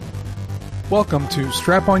Welcome to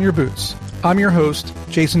Strap On Your Boots. I'm your host,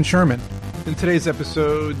 Jason Sherman. In today's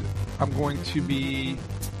episode, I'm going to be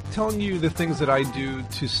telling you the things that I do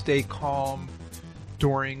to stay calm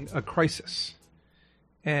during a crisis.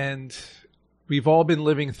 And we've all been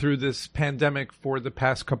living through this pandemic for the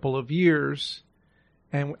past couple of years.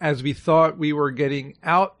 And as we thought we were getting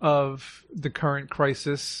out of the current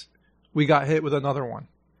crisis, we got hit with another one.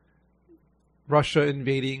 Russia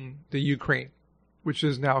invading the Ukraine, which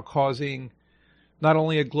is now causing not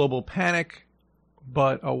only a global panic,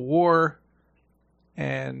 but a war.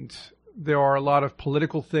 And there are a lot of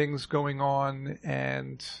political things going on,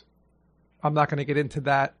 and I'm not going to get into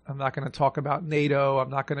that. I'm not going to talk about NATO.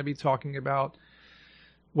 I'm not going to be talking about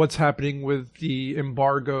what's happening with the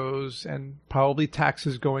embargoes and probably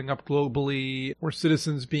taxes going up globally, or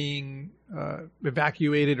citizens being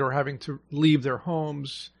evacuated or having to leave their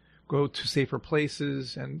homes, go to safer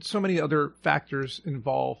places, and so many other factors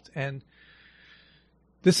involved. And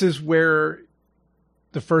this is where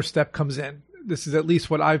the first step comes in. This is at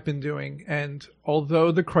least what I've been doing. And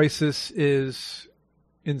although the crisis is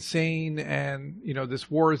insane and,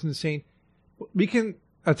 this war is insane, we can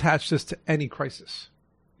attach this to any crisis.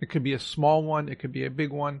 It could be a small one. It could be a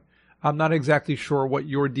big one. I'm not exactly sure what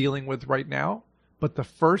you're dealing with right now, but the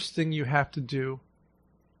first thing you have to do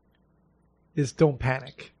is don't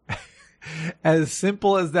panic. As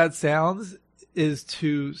simple as that sounds, is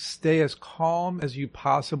to stay as calm as you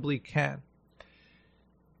possibly can.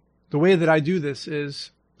 The way that I do this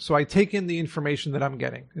is, so I take in the information that I'm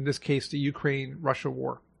getting, in this case, the Ukraine-Russia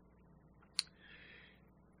war.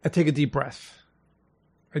 I take a deep breath.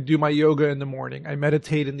 I do my yoga in the morning. I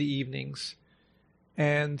meditate in the evenings.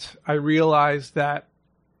 And I realize that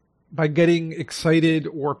by getting excited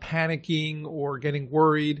or panicking or getting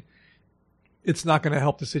worried, it's not going to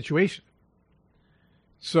help the situation.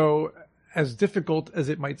 So as difficult as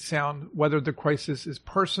it might sound, whether the crisis is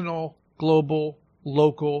personal, global,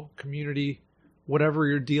 local, community, whatever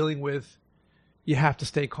you're dealing with, you have to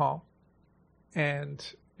stay calm. And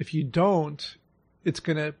if you don't, it's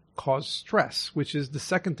going to cause stress, which is the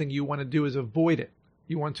second thing you want to do, is avoid it.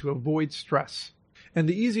 You want to avoid stress. And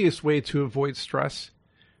the easiest way to avoid stress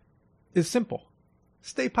is simple.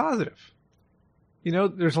 Stay positive.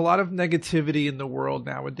 There's a lot of negativity in the world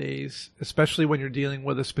nowadays, especially when you're dealing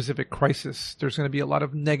with a specific crisis. There's going to be a lot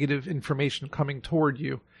of negative information coming toward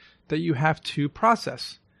you that you have to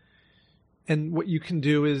process. And what you can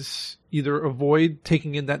do is either avoid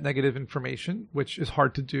taking in that negative information, which is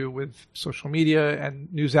hard to do with social media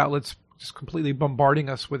and news outlets just completely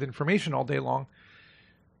bombarding us with information all day long.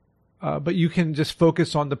 But you can just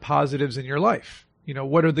focus on the positives in your life.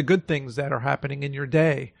 What are the good things that are happening in your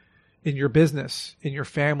day, in your business, in your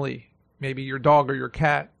family, maybe your dog or your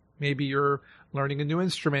cat, maybe you're learning a new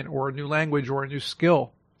instrument or a new language or a new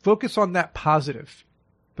skill. Focus on that positive.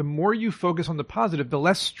 The more you focus on the positive, the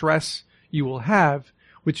less stress you will have,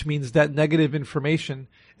 which means that negative information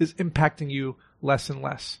is impacting you less and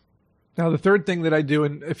less. Now, the third thing that I do,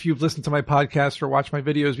 and if you've listened to my podcast or watched my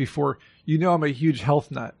videos before, I'm a huge health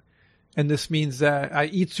nut. And this means that I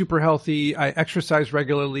eat super healthy, I exercise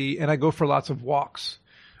regularly, and I go for lots of walks,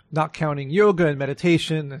 not counting yoga and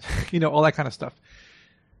meditation, all that kind of stuff.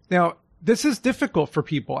 Now, this is difficult for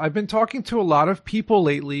people. I've been talking to a lot of people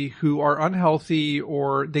lately who are unhealthy,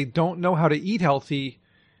 or they don't know how to eat healthy,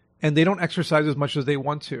 and they don't exercise as much as they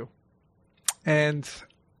want to. And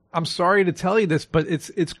I'm sorry to tell you this, but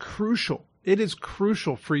it's crucial. It is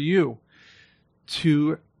crucial for you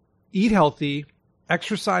to eat healthy,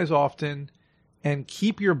 exercise often, and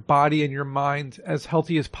keep your body and your mind as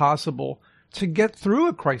healthy as possible to get through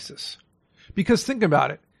a crisis. Because think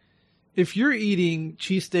about it. If you're eating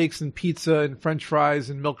cheesesteaks and pizza and french fries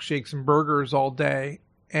and milkshakes and burgers all day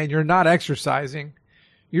and you're not exercising,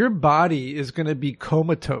 your body is going to be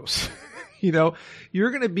comatose. You're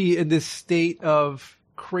going to be in this state of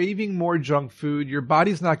craving more junk food. Your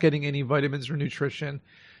body's not getting any vitamins or nutrition.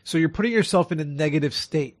 So you're putting yourself in a negative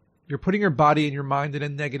state. You're putting your body and your mind in a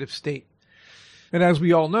negative state. And as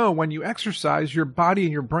we all know, when you exercise, your body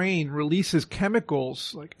and your brain releases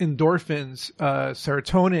chemicals like endorphins,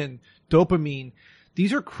 serotonin, dopamine.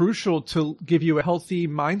 These are crucial to give you a healthy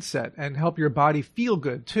mindset and help your body feel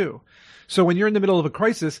good too. So when you're in the middle of a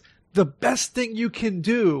crisis, the best thing you can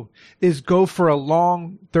do is go for a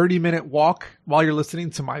long 30-minute walk while you're listening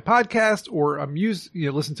to my podcast, or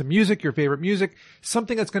listen to music, your favorite music,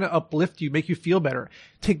 something that's going to uplift you, make you feel better.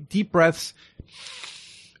 Take deep breaths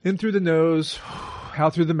in through the nose,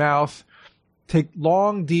 out through the mouth. Take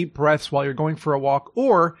long, deep breaths while you're going for a walk.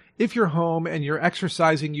 Or if you're home and you're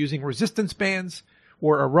exercising using resistance bands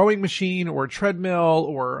or a rowing machine or a treadmill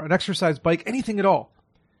or an exercise bike, anything at all,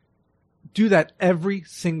 do that every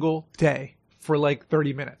single day for like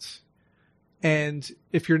 30 minutes. And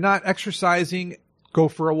if you're not exercising, go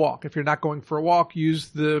for a walk. If you're not going for a walk, use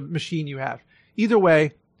the machine you have. Either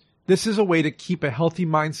way, this is a way to keep a healthy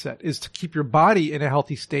mindset, is to keep your body in a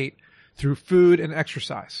healthy state through food and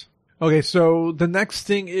exercise. Okay, so the next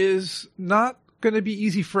thing is not going to be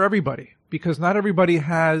easy for everybody because not everybody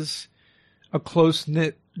has a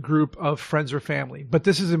close-knit group of friends or family. But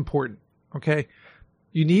this is important, okay?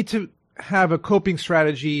 You need to have a coping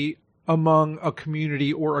strategy among a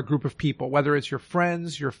community or a group of people, whether it's your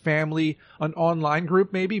friends, your family, an online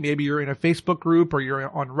group maybe. Maybe you're in a Facebook group or you're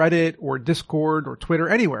on Reddit or Discord or Twitter,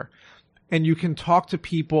 anywhere. And you can talk to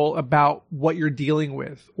people about what you're dealing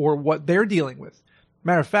with or what they're dealing with.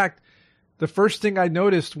 Matter of fact, the first thing I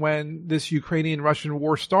noticed when this Ukrainian-Russian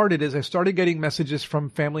war started is I started getting messages from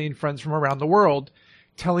family and friends from around the world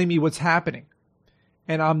telling me what's happening.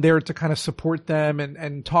 And I'm there to kind of support them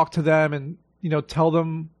and talk to them and, tell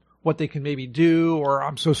them what they can maybe do, or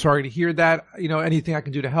I'm so sorry to hear that, anything I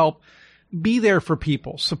can do to help. Be there for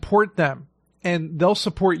people, support them, and they'll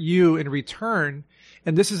support you in return.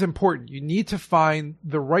 And this is important. You need to find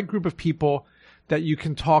the right group of people that you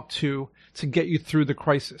can talk to get you through the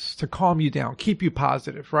crisis, to calm you down, keep you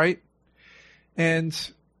positive, right? And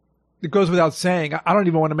it goes without saying, I don't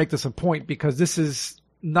even want to make this a point because this is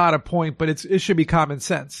not a point, but it should be common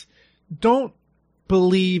sense. Don't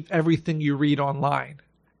believe everything you read online.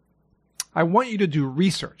 I want you to do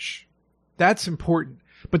research. That's important.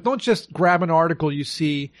 But don't just grab an article you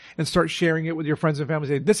see and start sharing it with your friends and family.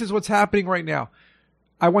 Say, this is what's happening right now.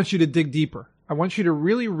 I want you to dig deeper. I want you to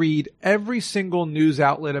really read every single news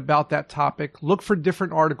outlet about that topic. Look for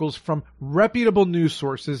different articles from reputable news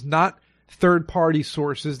sources, not third-party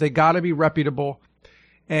sources. They got to be reputable.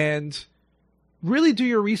 And really do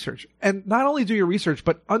your research. And not only do your research,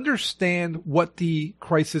 but understand what the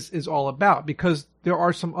crisis is all about, because there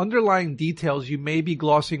are some underlying details you may be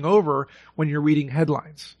glossing over when you're reading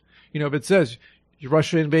headlines. If it says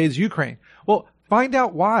Russia invades Ukraine, well, find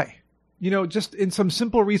out why. Just in some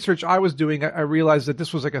simple research I was doing, I realized that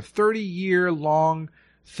this was like a 30-year long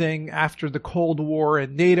thing after the Cold War,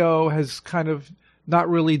 and NATO has kind of not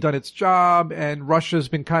really done its job, and Russia's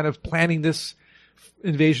been kind of planning this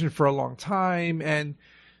invasion for a long time, and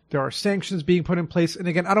there are sanctions being put in place. And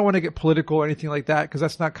again, I don't want to get political or anything like that because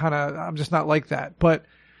I'm just not like that. But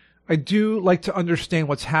I do like to understand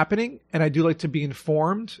what's happening, and I do like to be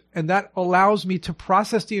informed, and that allows me to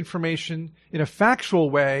process the information in a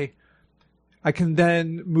factual way. I can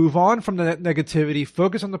then move on from the negativity,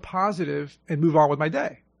 focus on the positive, and move on with my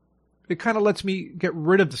day. It kind of lets me get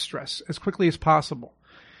rid of the stress as quickly as possible.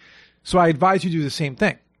 So I advise you to do the same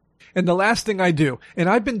thing. And the last thing I do, and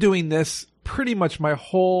I've been doing this pretty much my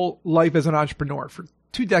whole life as an entrepreneur for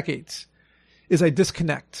 2 decades, is I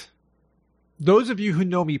disconnect. Those of you who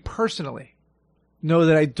know me personally know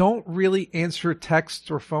that I don't really answer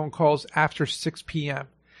texts or phone calls after 6 p.m.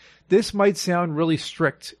 This might sound really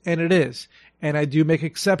strict, and it is, and I do make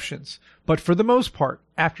exceptions. But for the most part,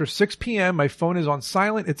 after 6 p.m., my phone is on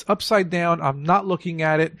silent. It's upside down. I'm not looking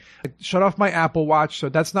at it. I shut off my Apple Watch, so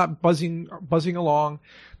that's not buzzing along.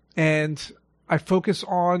 And I focus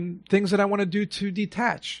on things that I want to do to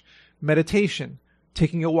detach. Meditation,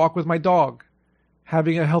 taking a walk with my dog,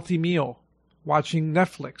 having a healthy meal, watching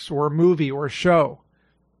Netflix or a movie or a show,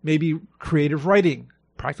 maybe creative writing,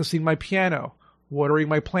 practicing my piano, watering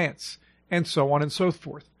my plants, and so on and so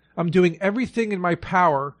forth. I'm doing everything in my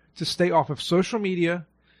power to stay off of social media,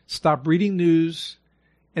 stop reading news,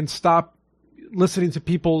 and stop listening to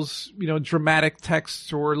people's, dramatic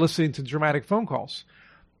texts or listening to dramatic phone calls.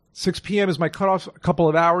 6 p.m. is my cutoff, a couple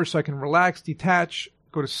of hours so I can relax, detach,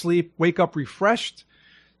 go to sleep, wake up refreshed,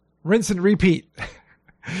 rinse and repeat.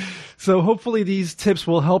 So hopefully these tips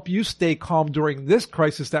will help you stay calm during this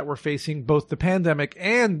crisis that we're facing, both the pandemic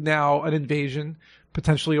and now an invasion,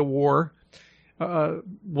 potentially a war.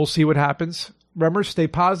 We'll see what happens. Remember, stay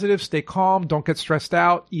positive, stay calm, don't get stressed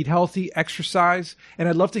out, eat healthy, exercise. And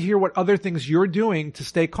I'd love to hear what other things you're doing to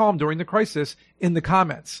stay calm during the crisis in the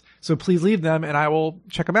comments. So please leave them and I will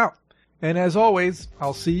check them out. And as always,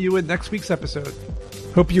 I'll see you in next week's episode.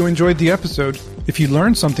 Hope you enjoyed the episode. If you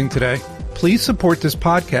learned something today, please support this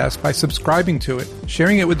podcast by subscribing to it,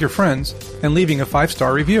 sharing it with your friends, and leaving a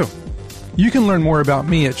 5-star review. You can learn more about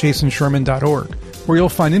me at jasonsherman.org, where you'll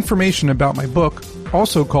find information about my book,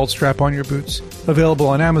 also called Strap On Your Boots, available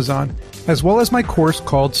on Amazon, as well as my course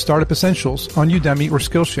called Startup Essentials on Udemy or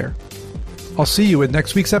Skillshare. I'll see you in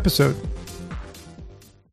next week's episode.